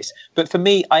look nice? But for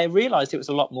me, I realized it was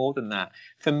a lot more than that.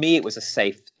 For me, it was a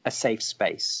safe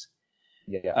space.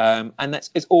 Yeah. And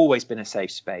it's always been a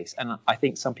safe space. And I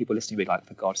think some people listening will be like,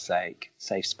 "For God's sake,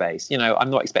 safe space." You know, I'm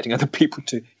not expecting other people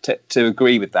to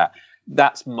agree with that.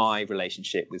 That's my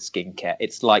relationship with skincare.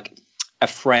 It's like a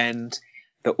friend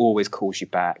that always calls you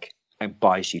back and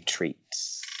buys you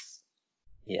treats.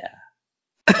 Yeah.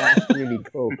 That's really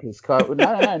cool. Because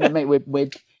no,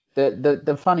 mate.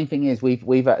 The funny thing is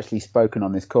we've actually spoken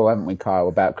on this call, haven't we, Kyle,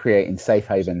 about creating safe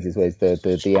havens is the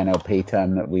NLP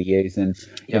term that we use, and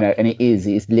you know, and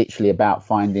it's literally about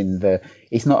finding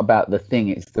it's not about the thing,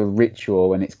 it's the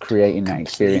ritual, and it's creating that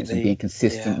experience and being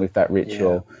consistent with that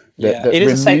ritual. That it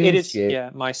is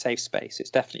my safe space. It's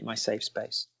definitely my safe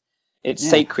space. It's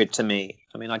sacred to me.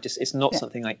 I mean, it's not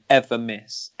something I ever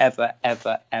miss, ever.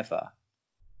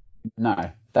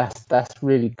 No, that's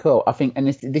really cool. I think, and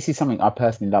this is something I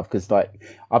personally love, because like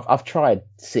I've tried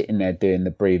sitting there doing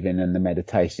the breathing and the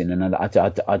meditation, and I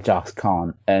just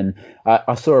can't. And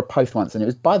I saw a post once, and it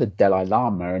was by the Dalai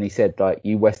Lama, and he said, like,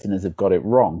 "You Westerners have got it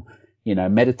wrong. You know,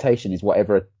 meditation is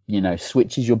whatever, you know,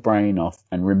 switches your brain off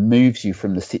and removes you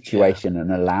from the situation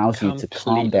and allows you to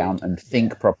calm down and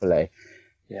think properly."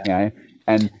 You know,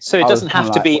 and so it doesn't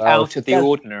have to be out of the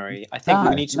ordinary. I think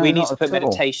we need to put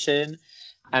meditation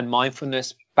and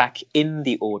mindfulness back in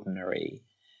the ordinary.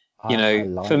 You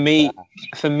know, for me,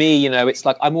 you know, it's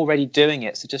like I'm already doing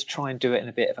it, so just try and do it in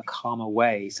a bit of a calmer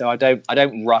way. So I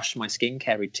don't rush my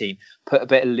skincare routine. Put a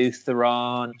bit of Luther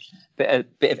on, bit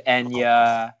of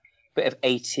Enya, bit of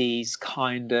 80s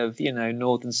kind of, you know,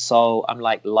 Northern Soul. I'm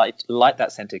like, light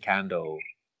that scented candle.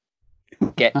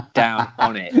 Get down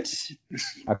on it.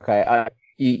 Okay,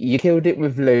 you killed it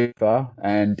with Luther,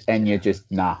 and you're just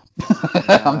nah.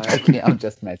 I'm joking. I'm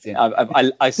just messing.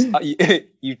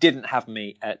 You didn't have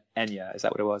me at Enya. Is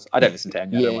that what it was? I don't listen to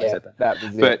Enya. I don't know why I said that. That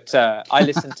was it. But I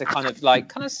listen to kind of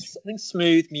something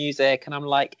smooth music, and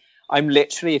I'm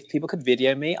literally, if people could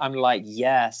video me, I'm like,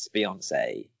 yes,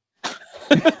 Beyonce.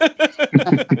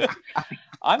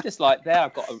 I'm just like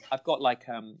there. I've got like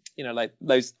you know, like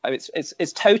those.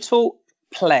 It's total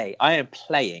play. I am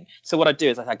playing. So what I do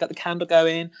is I've got the candle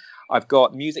going. I've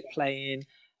got music playing.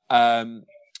 What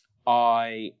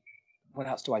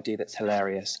else do I do that's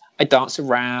hilarious? I dance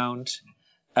around.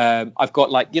 I've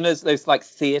got like, you know, those like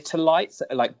theatre lights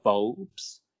that are like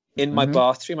bulbs in my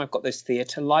bathroom. I've got those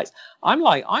theatre lights. I am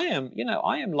like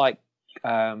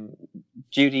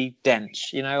Judi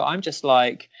Dench, you know. I'm just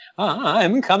like,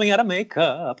 I'm coming out of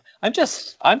makeup. I'm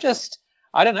just I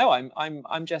don't know.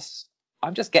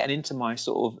 I'm just getting into my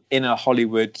sort of inner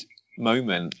Hollywood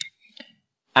moment,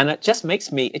 and it just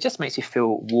makes me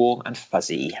feel warm and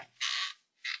fuzzy.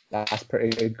 That's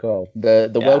pretty good, cool. The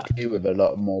world could do with a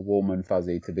lot more warm and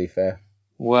fuzzy, to be fair.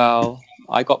 Well,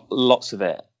 I got lots of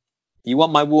it. You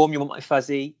want my warm? You want my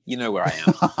fuzzy? You know where I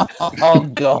am. Oh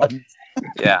God.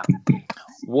 Yeah,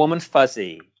 warm and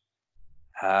fuzzy.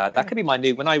 That could be my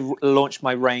new, when I launch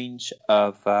my range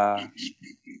of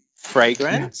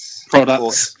fragrance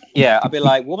products. I'll be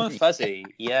like, warm and fuzzy,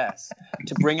 yes,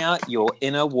 to bring out your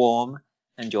inner warm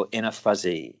and your inner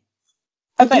fuzzy.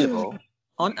 Available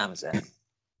on Amazon.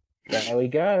 There we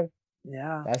go.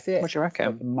 Yeah, that's it. What do you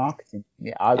reckon? Marketing.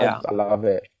 Yeah, I love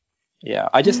it. Yeah,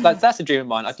 I just like, that's a dream of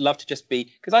mine. I'd love to just be,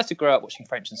 because I used to grow up watching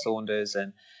French and Saunders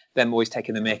and them always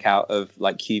taking the mick out of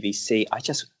like QVC.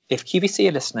 If QVC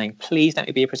are listening, please let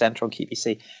me be a presenter on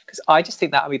QVC, because I just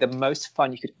think that would be the most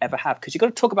fun you could ever have, because you've got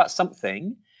to talk about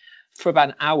something for about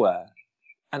an hour,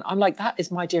 and I'm like, that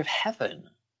is my idea of heaven.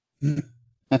 I'm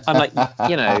like,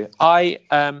 you know, I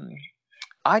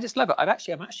just love it. I'm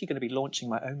actually going to be launching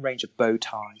my own range of bow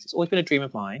ties. It's always been a dream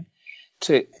of mine.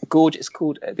 They're going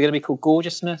to be called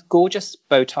Gorgeousness,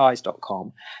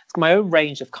 gorgeousbowties.com. It's my own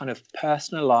range of kind of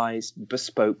personalized,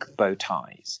 bespoke bow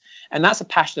ties, and that's a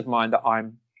passion of mine that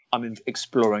I'm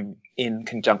exploring in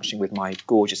conjunction with my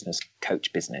Gorgeousness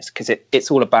coach business, because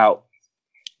it's all about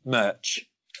merch.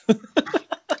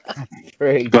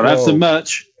 Gotta have some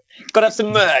merch. Gotta have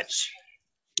some merch.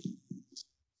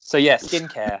 So yeah,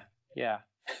 skincare. Yeah,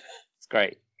 it's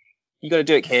great. You got to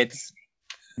do it, kids.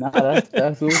 No,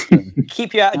 that's awesome.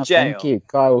 Keep you out of jail. Thank you,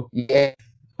 Kyle. Yeah.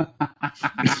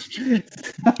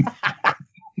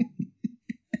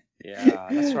 Yeah,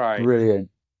 that's right. Brilliant.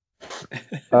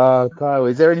 Kyle,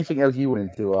 is there anything else you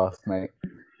wanted to ask, mate?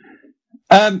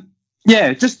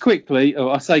 Yeah, just quickly.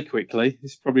 I say quickly.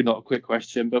 It's probably not a quick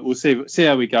question, but we'll see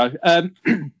how we go.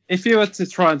 If you were to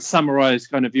try and summarise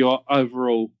kind of your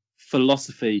overall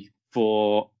philosophy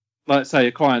for, let's say,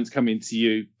 a client's coming to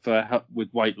you for help with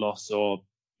weight loss, or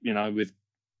with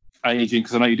aging,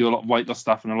 because I know you do a lot of weight loss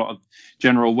stuff and a lot of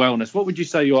general wellness. What would you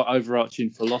say your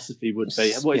overarching philosophy would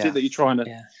be? What is it that you're trying to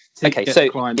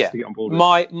get clients to get on board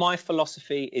with? My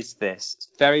philosophy is this. It's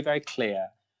very, very clear.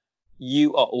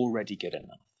 You are already good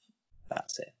enough.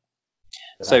 That's it.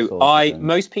 So awesome.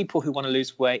 Most people who want to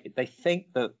lose weight, they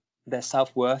think that their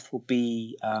self-worth will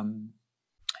be,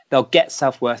 they'll get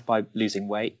self-worth by losing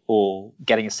weight or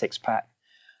getting a six-pack.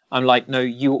 I'm like, no,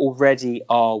 you already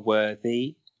are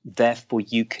worthy. Therefore,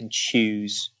 you can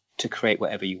choose to create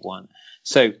whatever you want.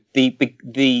 So the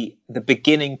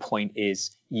beginning point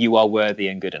is you are worthy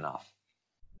and good enough,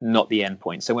 not the end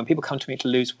point. So when people come to me to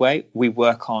lose weight, we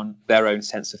work on their own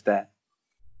sense of their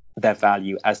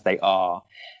value as they are.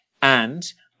 And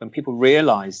when people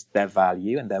realize their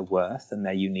value and their worth and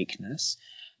their uniqueness,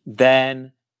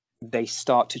 then they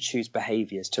start to choose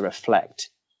behaviors to reflect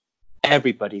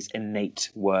everybody's innate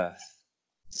worth.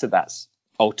 So that's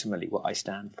ultimately what I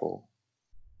stand for.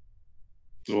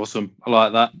 Awesome. I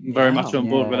like that. I'm very much on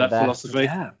board with that philosophy.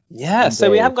 Yeah.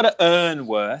 So we haven't got to earn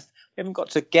worth. We haven't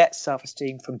got to get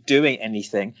self-esteem from doing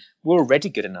anything. We're already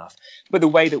good enough. But the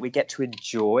way that we get to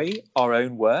enjoy our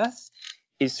own worth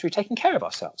is through taking care of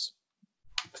ourselves,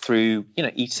 through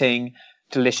eating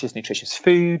delicious, nutritious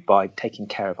food, by taking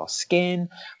care of our skin,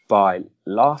 by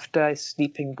laughter,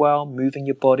 sleeping well, moving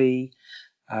your body,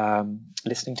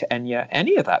 listening to Enya,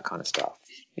 any of that kind of stuff.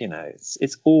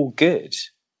 It's all good.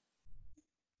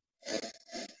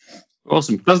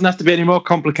 Awesome. Doesn't have to be any more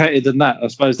complicated than that. I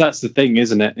suppose that's the thing,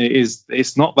 isn't it?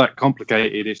 It's not that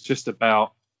complicated. It's just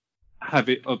about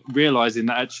realizing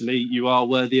that actually you are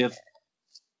worthy of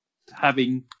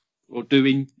having or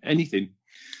doing anything.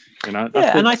 And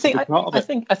I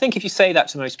think if you say that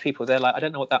to most people, they're like, I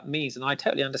don't know what that means, and I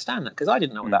totally understand that because I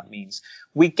didn't know what that means.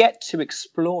 We get to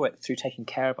explore it through taking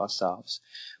care of ourselves.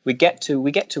 We get to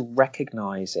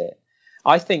recognize it.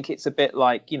 I think it's a bit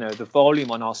like, the volume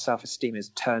on our self-esteem is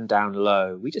turned down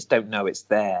low. We just don't know it's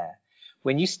there.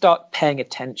 When you start paying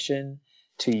attention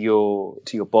to your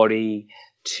body,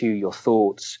 to your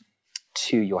thoughts,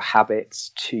 to your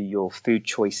habits, to your food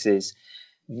choices,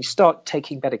 when you start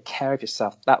taking better care of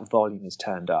yourself, that volume is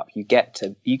turned up. You get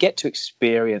to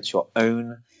experience your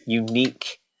own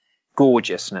unique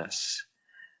gorgeousness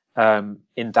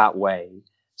in that way.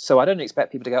 So I don't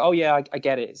expect people to go, oh, yeah, I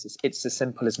get it. It's as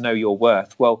simple as know your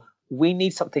worth. Well, we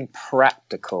need something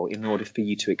practical in order for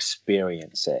you to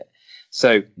experience it.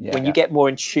 So when you get more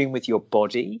in tune with your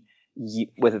body,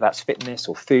 whether that's fitness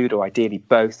or food or ideally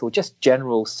both, or just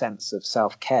general sense of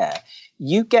self-care,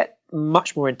 you get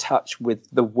much more in touch with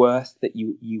the worth that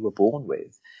you were born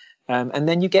with. And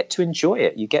then you get to enjoy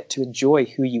it. You get to enjoy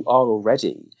who you are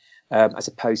already. As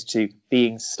opposed to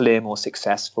being slim or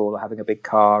successful or having a big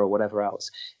car or whatever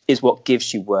else is what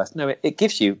gives you worth. No, it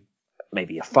gives you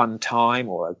maybe a fun time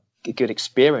or a good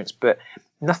experience, but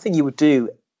nothing you would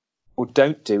do or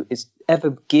don't do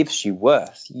ever gives you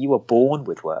worth. You are born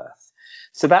with worth.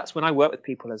 So that's when I work with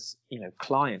people as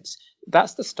clients.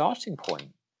 That's the starting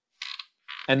point.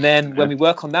 And then when we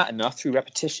work on that enough through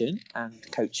repetition and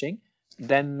coaching,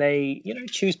 then they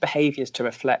choose behaviors to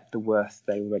reflect the worth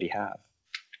they already have.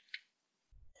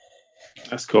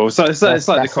 That's cool. So it's like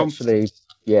the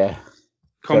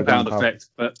compound effect,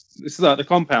 but it's like the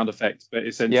compound effect, but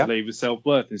essentially with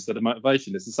self-worth instead of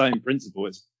motivation. It's the same principle.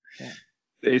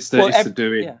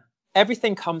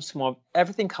 Everything comes from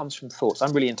thoughts.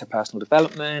 I'm really into personal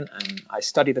development and I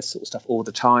study this sort of stuff all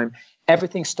the time.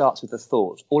 Everything starts with a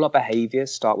thought. All our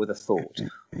behaviors start with a thought.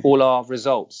 All our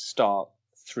results start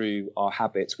through our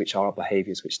habits, which are our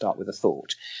behaviors, which start with a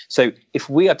thought. So if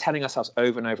we are telling ourselves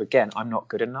over and over again, I'm not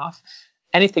good enough,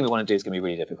 anything we want to do is going to be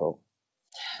really difficult.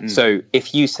 So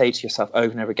if you say to yourself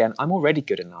over and over again, I'm already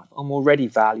good enough, I'm already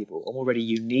valuable, I'm already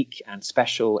unique and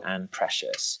special and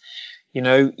precious,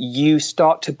 you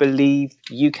start to believe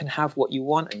you can have what you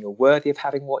want and you're worthy of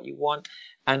having what you want.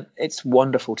 And it's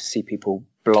wonderful to see people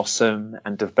blossom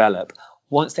and develop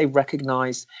once they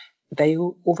recognize they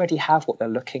already have what they're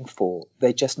looking for.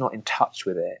 They're just not in touch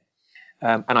with it.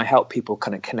 And I help people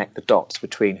kind of connect the dots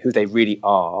between who they really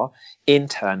are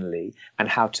internally and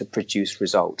how to produce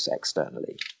results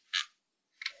externally.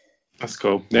 That's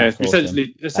cool. Yeah, That's it's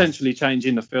awesome. essentially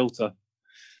changing the filter.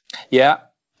 Yeah,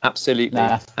 absolutely.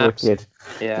 That's wicked.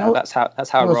 Yeah, Now, that's how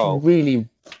I roll.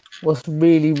 What's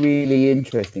really, really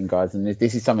interesting, guys, and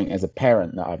this is something as a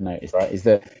parent that I've noticed, right, is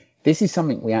that this is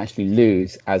something we actually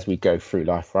lose as we go through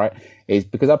life, right? Is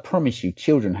because I promise you,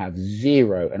 children have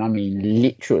zero, and I mean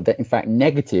literal, in fact,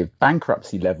 negative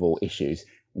bankruptcy level issues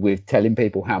with telling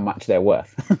people how much they're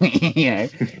worth.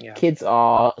 Kids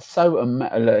are so,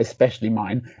 especially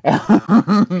mine,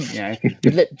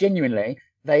 but genuinely,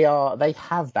 they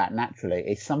have that naturally.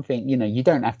 It's something, you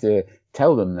don't have to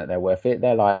tell them that they're worth it.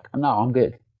 They're like, no, I'm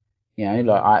good.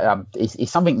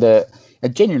 It's something that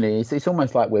genuinely, it's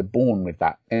almost like we're born with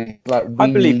that. It's like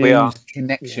I believe we are.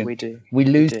 Connection. Yeah, we do. We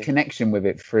lose connection with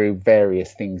it through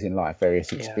various things in life,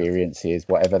 various experiences,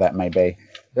 whatever that may be.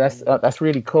 That's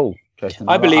really cool, Tristan.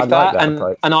 I believe that,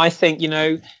 approach. and I think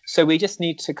so we just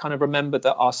need to kind of remember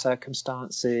that our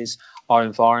circumstances, our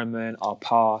environment, our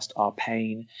past, our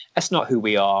pain, that's not who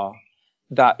we are.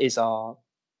 That is our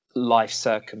life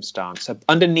circumstance. So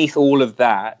underneath all of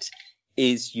that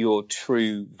is your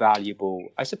true valuable,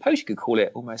 I suppose you could call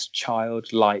it almost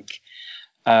childlike,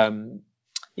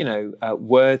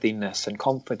 worthiness and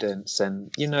confidence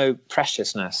and,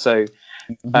 preciousness. So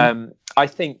I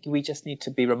think we just need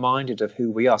to be reminded of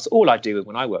who we are. So all I do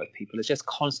when I work with people is just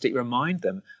constantly remind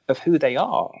them of who they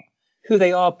are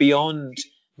beyond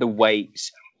the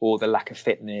weight or the lack of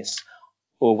fitness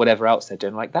or whatever else they're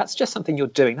doing. Like, that's just something you're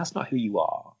doing. That's not who you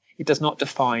are. It does not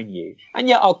define you. And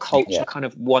yet our culture kind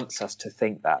of wants us to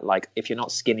think that, like, if you're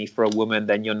not skinny for a woman,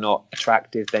 then you're not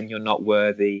attractive, then you're not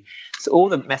worthy. So all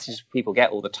the messages people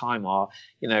get all the time are,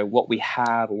 what we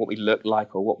have or what we look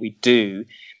like or what we do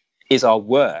is our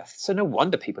worth. So no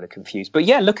wonder people are confused. But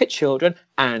look at children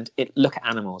and look at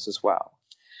animals as well.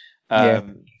 Or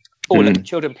look at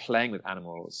children playing with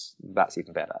animals. That's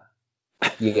even better.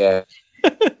 Yeah.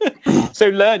 So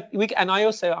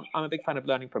I'm a big fan of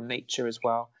learning from nature as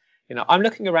well. I'm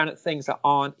looking around at things that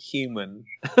aren't human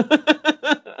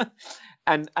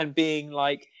and being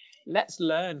like, let's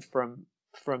learn from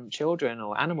children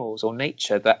or animals or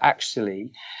nature that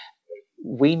actually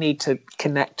we need to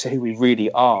connect to who we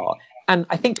really are. And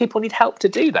I think people need help to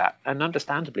do that. And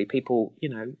understandably, people,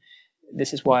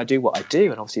 this is why I do what I do.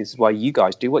 And obviously this is why you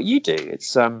guys do what you do.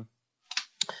 It's, kind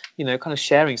of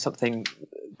sharing something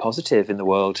positive in the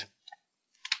world.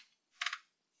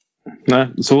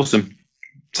 No, it's awesome.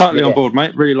 Totally on board,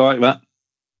 mate. Really like that.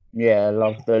 Yeah,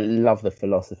 love the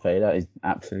philosophy. That is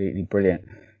absolutely brilliant.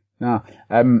 No,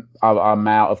 I'm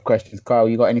out of questions. Kyle,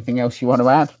 you got anything else you want to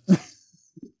add?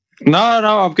 No,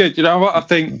 I'm good. You know what? I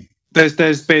think there's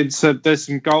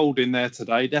some gold in there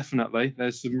today. Definitely,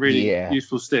 there's some really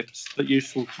useful tips.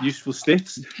 Useful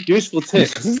tips.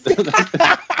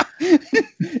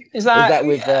 Is that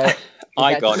with?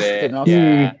 I got it.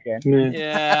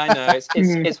 Yeah, I know.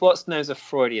 It's what's known as a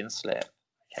Freudian slip.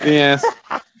 Okay. Yes.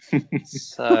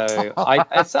 So I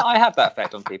have that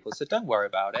effect on people. So don't worry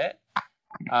about it.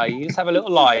 You just have a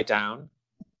little lie down,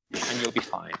 and you'll be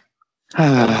fine.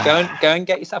 Go and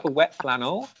get yourself a wet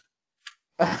flannel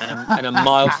and a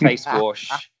mild face wash.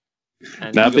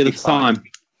 And that'll be the time.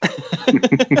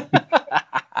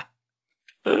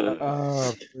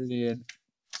 Oh, brilliant.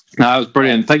 No, that was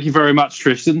brilliant. Thank you very much,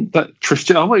 Tristan.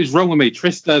 Oh, what is wrong with me?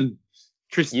 Tristan.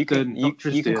 You can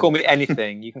call me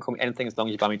anything. You can call me anything as long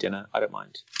as you buy me dinner. I don't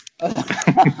mind.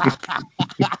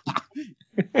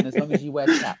 And as long as you wear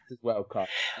chaps as well, Carl.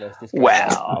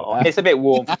 Well, it's a bit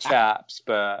warm for chaps,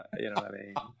 but you know what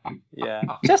I mean. Yeah,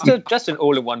 just an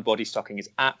all-in-one body stocking is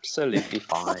absolutely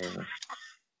fine.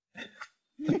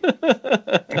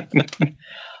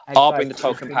 I'll bring the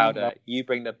talcum powder. You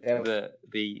bring the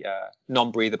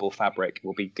non-breathable fabric.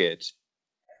 Will be good.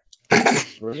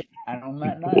 Brilliant. And on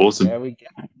that note, awesome. There we go.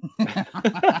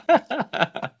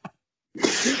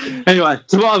 Anyway,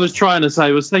 so what I was trying to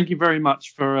say was thank you very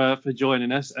much for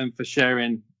joining us and for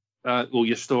sharing all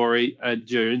your story and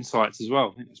your insights as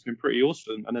well. I think it's been pretty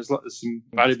awesome, and there's some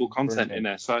valuable content in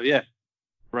there. So yeah,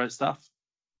 great stuff.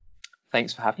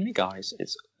 Thanks for having me, guys.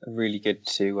 It's really good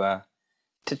to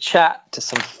chat to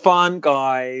some fun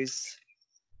guys.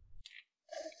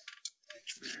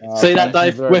 See that,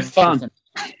 Dave? We're fun.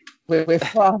 We're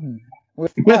fun. We're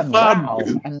fun. Wow.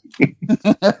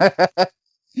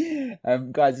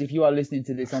 Guys, if you are listening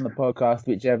to this on the podcast,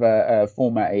 whichever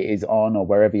format it is on or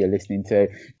wherever you're listening to,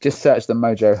 just search the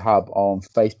Mojo Hub on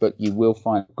Facebook. You will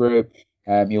find a group.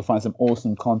 You'll find some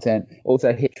awesome content.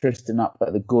 Also, hit Tristan up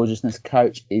at the Gorgeousness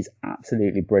Coach. Is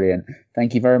absolutely brilliant.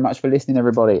 Thank you very much for listening,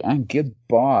 everybody, and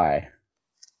goodbye.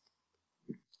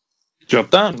 Job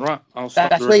done. Right. I'll stop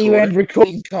That's where you end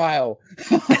recording, Kyle.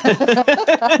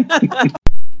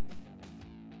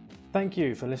 Thank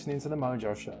you for listening to The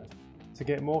Mojo Show. To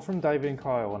get more from David and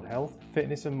Kyle on health,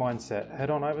 fitness and mindset, head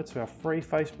on over to our free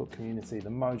Facebook community, The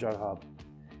Mojo Hub.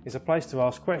 It's a place to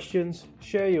ask questions,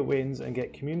 share your wins and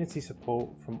get community support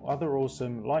from other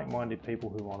awesome, like-minded people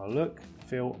who want to look,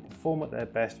 feel and perform at their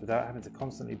best without having to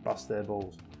constantly bust their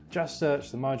balls. Just search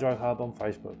The Mojo Hub on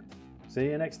Facebook. See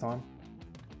you next time.